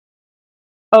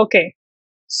Okay,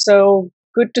 so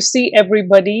good to see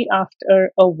everybody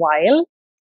after a while.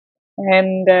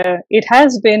 And it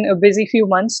has been a busy few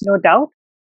months, no doubt.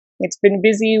 It's been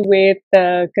busy with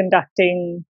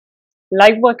conducting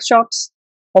live workshops,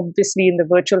 obviously in the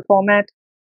virtual format.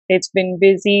 It's been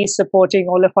busy supporting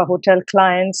all of our hotel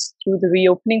clients through the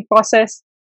reopening process.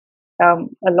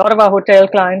 A lot of our hotel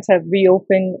clients have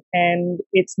reopened, and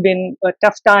it's been a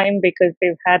tough time because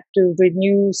they've had to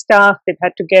renew staff, they've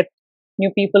had to get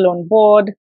new people on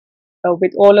board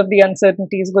with all of the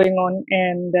uncertainties going on.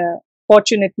 And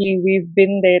fortunately, we've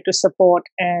been there to support,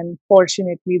 and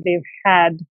fortunately, they've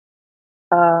had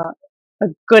uh, a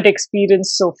good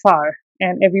experience so far.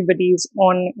 And everybody's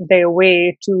on their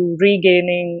way to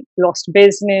regaining lost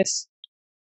business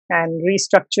and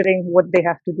restructuring what they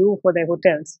have to do for their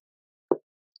hotels.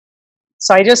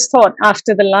 So I just thought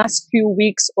after the last few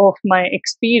weeks of my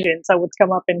experience, I would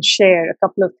come up and share a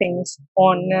couple of things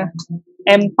on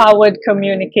empowered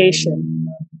communication.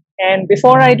 And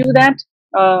before I do that,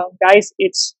 guys,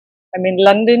 I'm in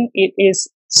London. It is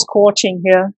scorching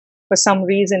here. For some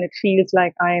reason, it feels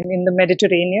like I am in the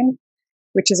Mediterranean,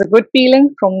 which is a good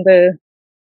feeling from the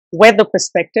weather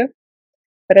perspective.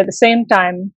 But at the same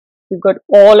time, we've got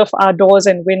all of our doors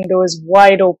and windows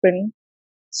wide open.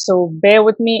 So bear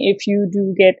with me if you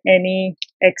do get any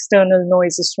external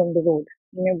noises from the road.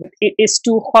 But it is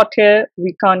too hot here.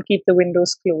 We can't keep the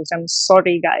windows closed. I'm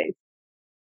sorry, guys.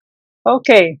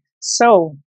 Okay,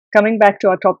 so coming back to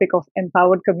our topic of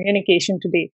empowered communication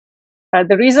today.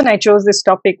 The reason I chose this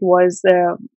topic was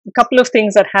a couple of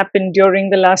things that happened during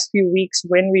the last few weeks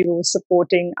when we were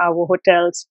supporting our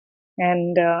hotels,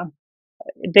 and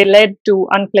they led to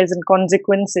unpleasant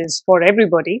consequences for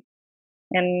everybody.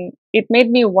 And it made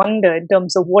me wonder in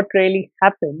terms of what really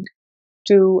happened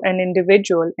to an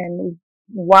individual and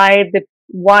why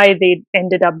they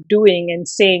ended up doing and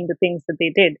saying the things that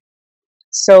they did.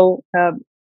 So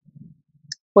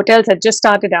hotels had just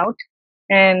started out,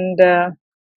 and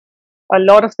a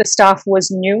lot of the staff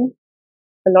was new.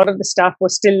 A lot of the staff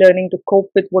was still learning to cope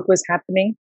with what was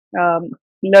happening,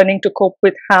 learning to cope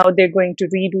with how they're going to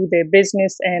redo their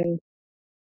business, and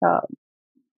uh,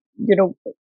 you know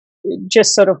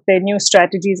just sort of their new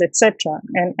strategies, etc.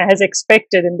 And as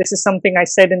expected, and this is something I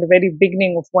said in the very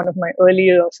beginning of one of my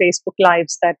earlier Facebook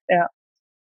lives, that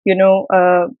you know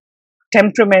uh,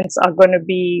 temperaments are going to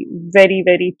be very,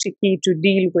 very tricky to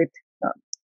deal with. Uh,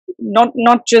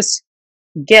 not just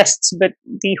guests, but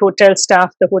the hotel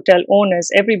staff, the hotel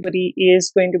owners, everybody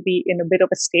is going to be in a bit of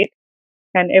a state,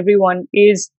 and everyone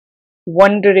is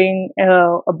wondering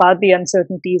about the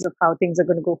uncertainties of how things are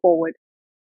going to go forward.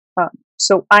 Uh,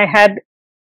 so I had,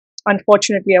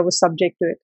 unfortunately, I was subject to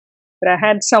it, but I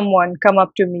had someone come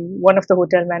up to me, one of the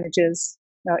hotel managers,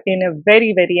 in a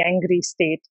very, very angry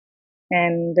state,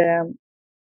 and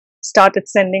started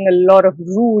sending a lot of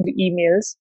rude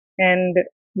emails, and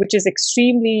which is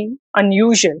extremely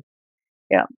unusual.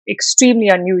 Yeah, extremely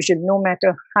unusual, no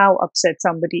matter how upset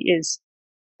somebody is,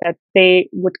 that they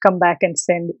would come back and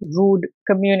send rude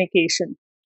communication.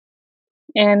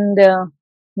 And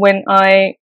when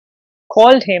I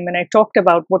called him and I talked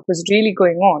about what was really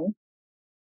going on,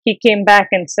 he came back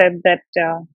and said that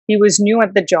he was new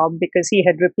at the job because he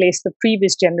had replaced the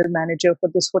previous general manager for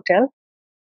this hotel.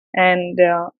 And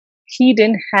he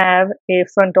didn't have a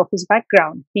front office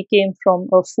background. He came from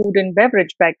a food and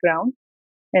beverage background.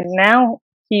 And now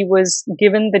he was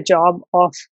given the job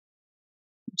of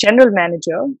general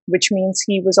manager, which means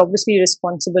he was obviously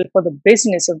responsible for the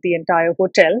business of the entire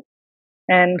hotel.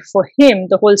 And for him,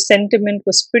 the whole sentiment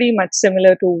was pretty much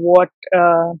similar to what,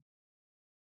 oh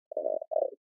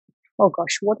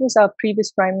gosh, what was our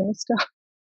previous prime minister?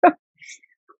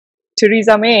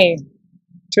 Theresa May.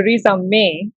 Theresa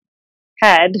May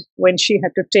had when she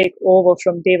had to take over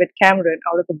from David Cameron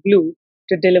out of the blue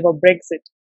to deliver Brexit.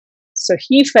 So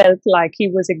he felt like he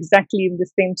was exactly in the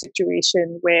same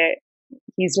situation where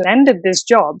he's landed this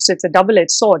job. So it's a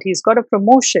double-edged sword. He's got a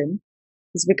promotion.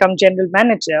 He's become general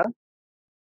manager,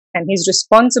 and he's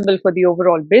responsible for the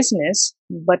overall business.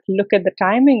 But look at the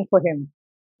timing for him,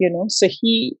 So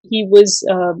he was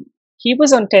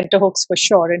on tenterhooks for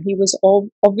sure, and he was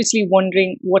obviously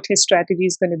wondering what his strategy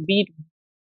is going to be.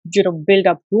 Build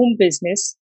up room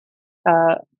business.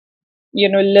 Uh,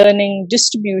 learning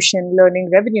distribution, learning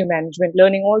revenue management,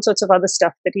 learning all sorts of other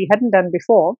stuff that he hadn't done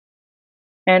before.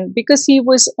 And because he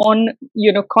was on,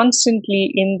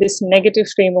 constantly in this negative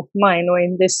frame of mind, or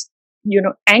in this,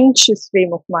 anxious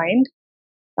frame of mind,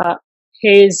 uh,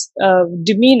 his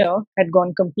demeanor had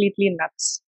gone completely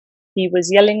nuts. He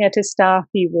was yelling at his staff.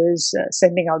 He was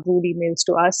sending out rude emails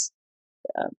to us,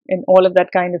 and all of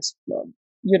that kind of,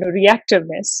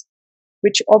 reactiveness.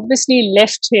 which obviously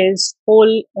left his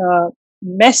whole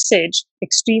message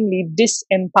extremely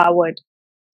disempowered.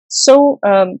 So,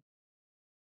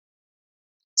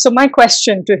 so my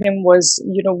question to him was,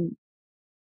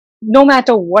 no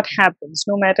matter what happens,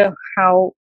 no matter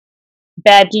how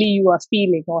badly you are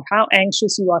feeling or how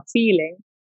anxious you are feeling,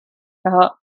 uh,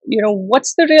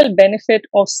 what's the real benefit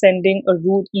of sending a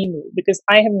rude email? Because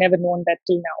I have never known that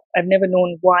till now. I've never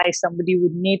known why somebody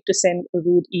would need to send a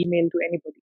rude email to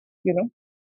anybody. You know,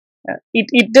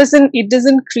 it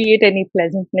doesn't create any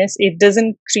pleasantness. It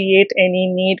doesn't create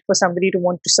any need for somebody to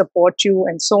want to support you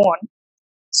and so on.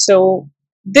 So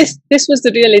this was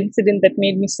the real incident that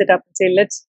made me sit up and say,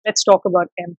 let's talk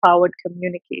about empowered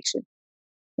communication.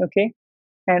 Okay,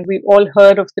 and we've all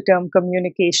heard of the term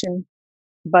communication,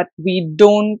 but we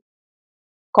don't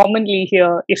commonly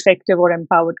hear effective or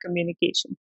empowered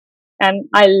communication. And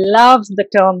I love the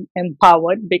term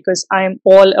empowered because I am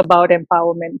all about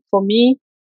empowerment.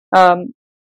 Um,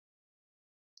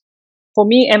 for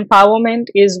me, empowerment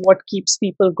is what keeps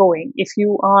people going. If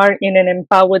you are in an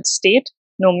empowered state,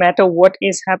 no matter what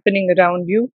is happening around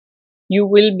you, you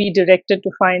will be directed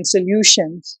to find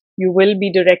solutions. You will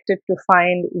be directed to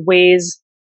find ways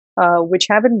which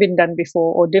haven't been done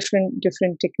before, or different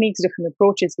techniques, different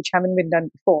approaches which haven't been done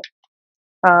before.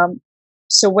 Um,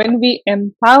 so when we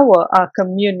empower our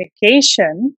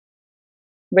communication,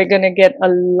 we're going to get a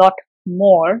lot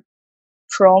more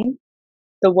from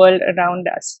the world around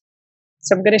us.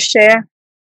 So I'm going to share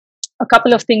a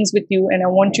couple of things with you, and I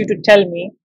want you to tell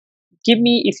me. Give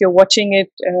me, if you're watching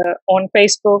it on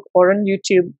Facebook or on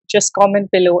YouTube, just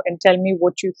comment below and tell me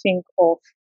what you think of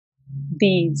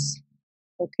these.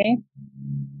 Okay.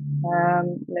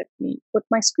 Let me put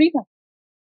my screen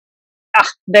up.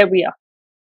 There we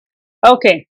are.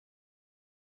 Okay.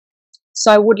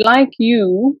 So I would like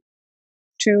you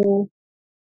to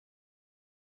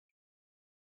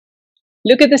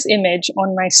look at this image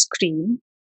on my screen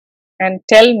and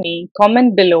tell me,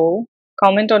 comment below,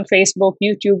 comment on Facebook,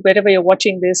 YouTube, wherever you're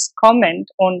watching this, comment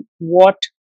on what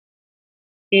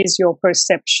is your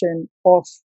perception of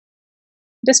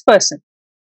this person.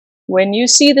 When you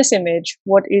see this image,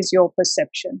 what is your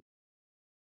perception?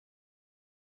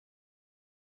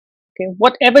 Okay,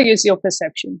 whatever is your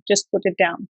perception, just put it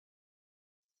down.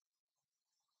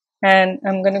 And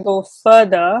I'm going to go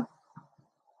further,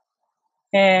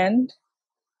 and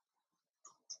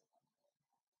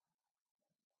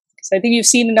so I think you've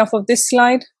seen enough of this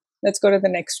slide. Let's go to the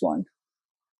next one.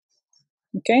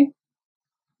 Okay.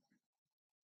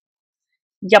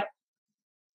 Yep.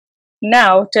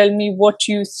 Now tell me what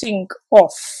you think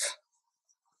of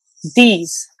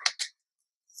these.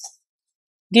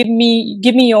 Give me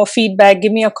your feedback,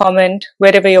 give me a comment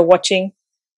wherever you're watching.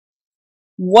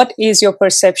 What is your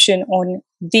perception on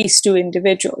these two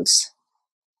individuals?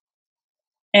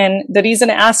 And the reason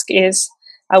I ask is,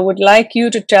 I would like you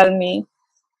to tell me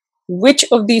which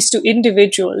of these two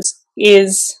individuals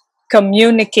is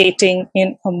communicating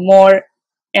in a more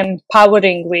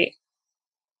empowering way.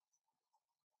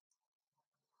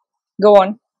 Go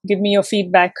on, give me your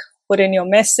feedback, put in your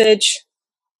message,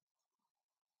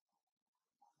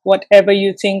 whatever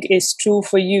you think is true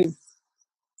for you.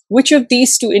 Which of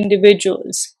these two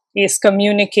individuals is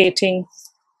communicating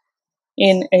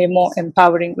in a more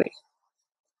empowering way?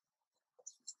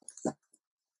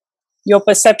 Your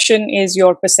perception is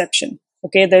your perception.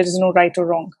 Okay, there is no right or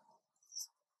wrong.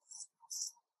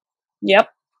 Yep.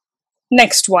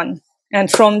 Next one.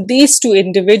 And from these two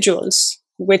individuals,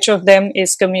 which of them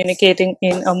is communicating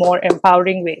in a more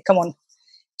empowering way? Come on,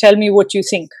 tell me what you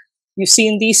think. You've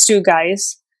seen these two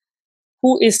guys.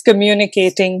 Who is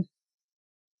communicating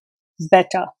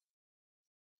better?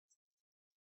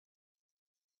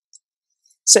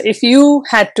 So if you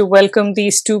had to welcome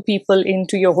these two people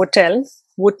into your hotel,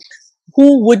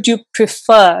 who would you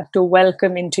prefer to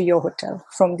welcome into your hotel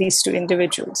from these two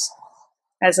individuals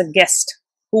as a guest?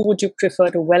 Who would you prefer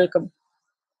to welcome?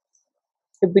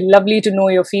 It'd be lovely to know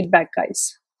your feedback,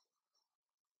 guys.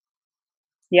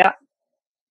 Yeah.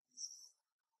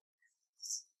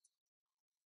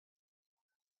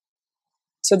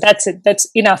 So that's it. That's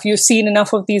enough. You've seen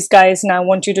enough of these guys. Now I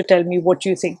want you to tell me what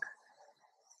you think.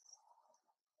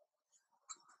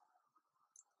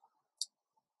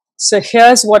 So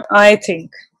here's what I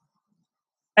think.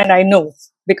 And I know,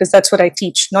 because that's what I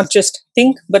teach. Not just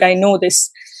think, but I know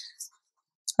this.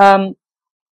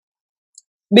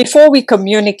 Before we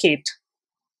communicate,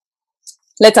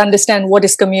 let's understand what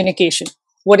is communication.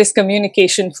 What is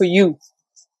communication for you?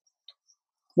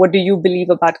 What do you believe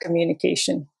about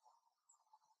communication?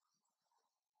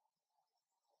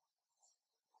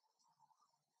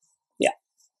 Yeah.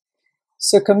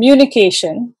 So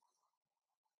communication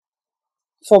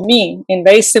for me, in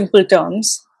very simple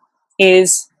terms,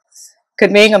 is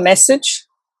conveying a message,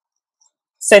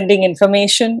 sending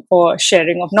information, or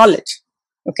sharing of knowledge.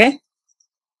 Okay.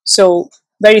 So,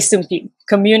 very simply,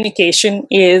 communication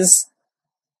is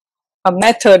a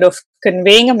method of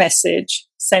conveying a message,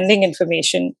 sending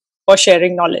information, or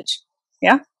sharing knowledge.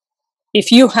 Yeah.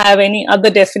 If you have any other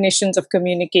definitions of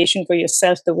communication for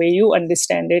yourself, the way you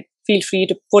understand it, feel free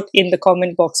to put in the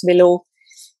comment box below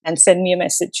and send me a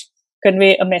message,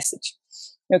 convey a message.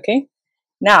 Okay.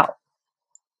 Now,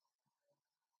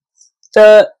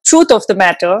 the truth of the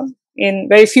matter, in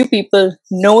very few people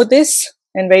know this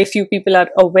and very few people are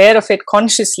aware of it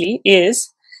consciously,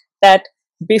 is that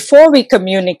before we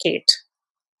communicate,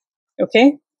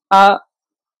 okay,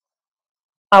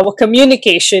 our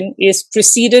communication is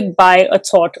preceded by a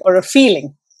thought or a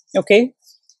feeling. Okay.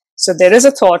 So there is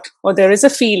a thought or there is a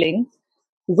feeling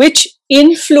which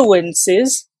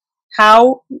influences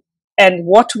how and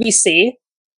what we say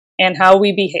and how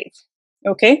we behave.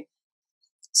 Okay.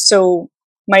 So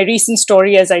my recent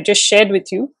story, as I just shared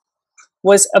with you,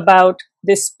 was about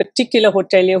this particular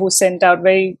hotelier who sent out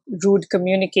very rude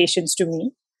communications to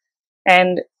me.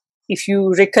 And if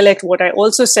you recollect, what I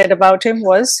also said about him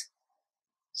was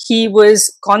he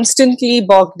was constantly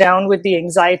bogged down with the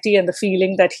anxiety and the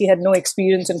feeling that he had no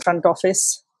experience in front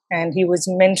office and he was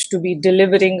meant to be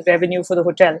delivering revenue for the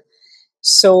hotel.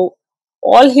 So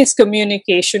all his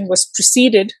communication was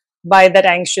preceded by that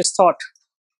anxious thought.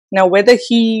 Now, whether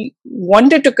he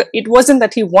wanted to, it wasn't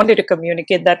that he wanted to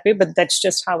communicate that way, but that's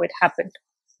just how it happened.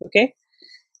 Okay.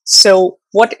 So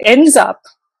what ends up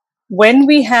when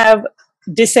we have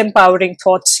disempowering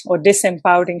thoughts or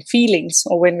disempowering feelings,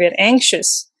 or when we're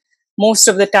anxious, most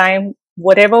of the time,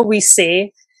 whatever we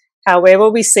say, however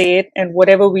we say it, and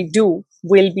whatever we do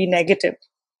will be negative.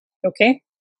 Okay.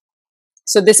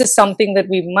 So this is something that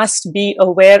we must be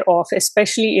aware of,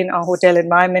 especially in our hotel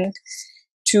environment,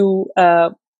 to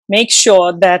make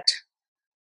sure that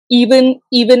even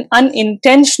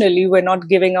unintentionally, we're not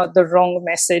giving out the wrong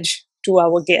message to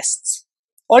our guests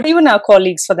or even our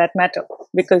colleagues for that matter,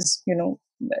 because, you know,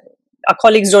 our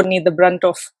colleagues don't need the brunt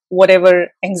of whatever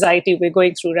anxiety we're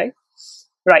going through, right?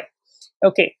 Right.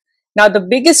 Okay. Now, the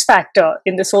biggest factor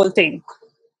in this whole thing,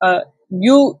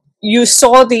 you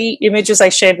saw the images I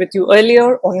shared with you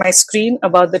earlier on my screen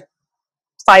about the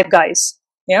 5 guys.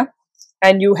 Yeah.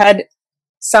 And you had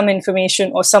some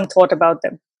information or some thought about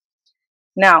them.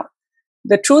 Now,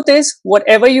 the truth is,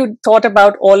 whatever you thought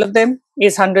about all of them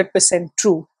is 100%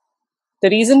 true. The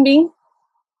reason being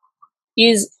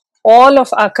is all of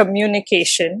our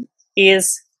communication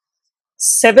is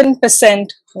 7%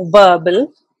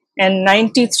 verbal and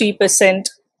 93%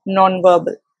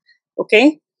 non-verbal.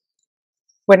 Okay.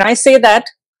 When I say that,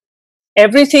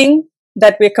 everything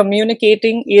that we're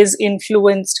communicating is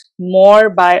influenced more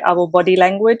by our body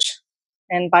language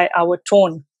and by our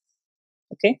tone.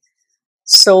 Okay.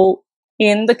 So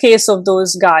in the case of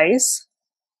those guys,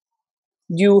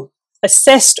 you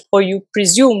assessed or you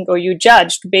presumed or you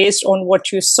judged based on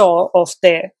what you saw of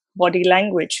their body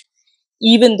language,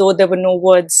 even though there were no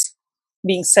words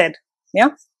being said. Yeah.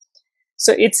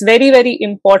 So it's very, very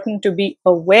important to be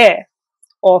aware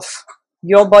of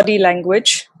your body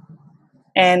language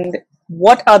and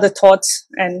what are the thoughts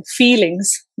and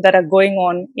feelings that are going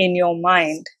on in your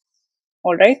mind.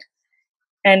 All right.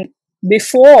 And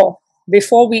before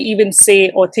we even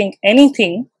say or think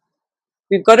anything,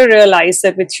 we've got to realize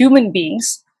that with human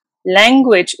beings,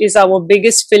 language is our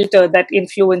biggest filter that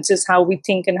influences how we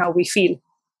think and how we feel.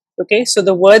 Okay, so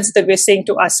the words that we're saying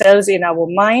to ourselves in our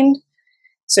mind.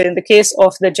 So in the case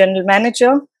of the general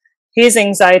manager, his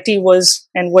anxiety was,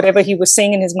 and whatever he was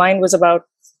saying in his mind was about,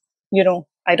 you know,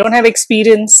 I don't have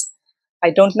experience. I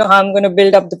don't know how I'm going to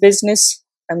build up the business.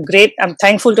 I'm great. I'm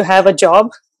thankful to have a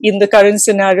job in the current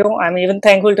scenario. I'm even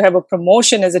thankful to have a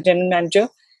promotion as a general manager.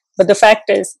 But the fact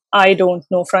is, I don't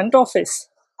know front office,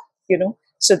 you know.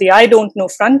 So the I don't know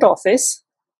front office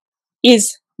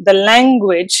is the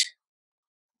language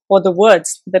or the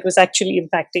words that was actually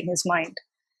impacting his mind,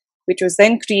 which was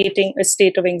then creating a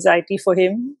state of anxiety for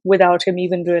him without him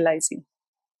even realizing.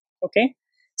 Okay.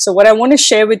 So what I want to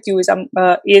share with you is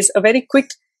a very quick,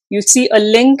 you see a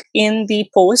link in the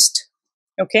post.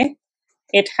 Okay.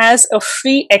 It has a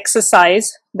free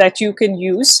exercise that you can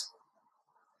use.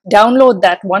 Download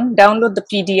that one, download the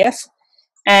PDF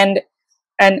and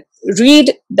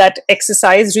read that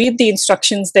exercise, read the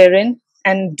instructions therein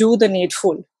and do the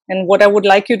needful. And what I would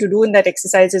like you to do in that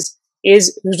exercise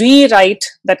is rewrite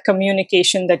that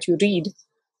communication that you read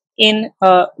in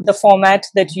the format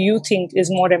that you think is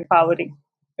more empowering.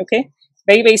 Okay,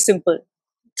 very, very simple.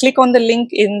 Click on the link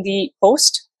in the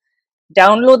post,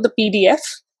 download the PDF,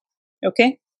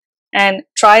 okay, and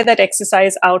try that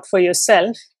exercise out for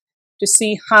yourself to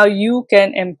see how you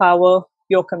can empower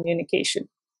your communication,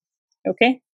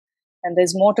 okay? And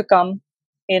there's more to come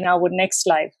in our next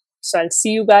live. So I'll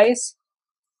see you guys.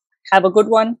 Have a good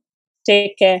one.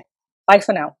 Take care. Bye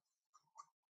for now.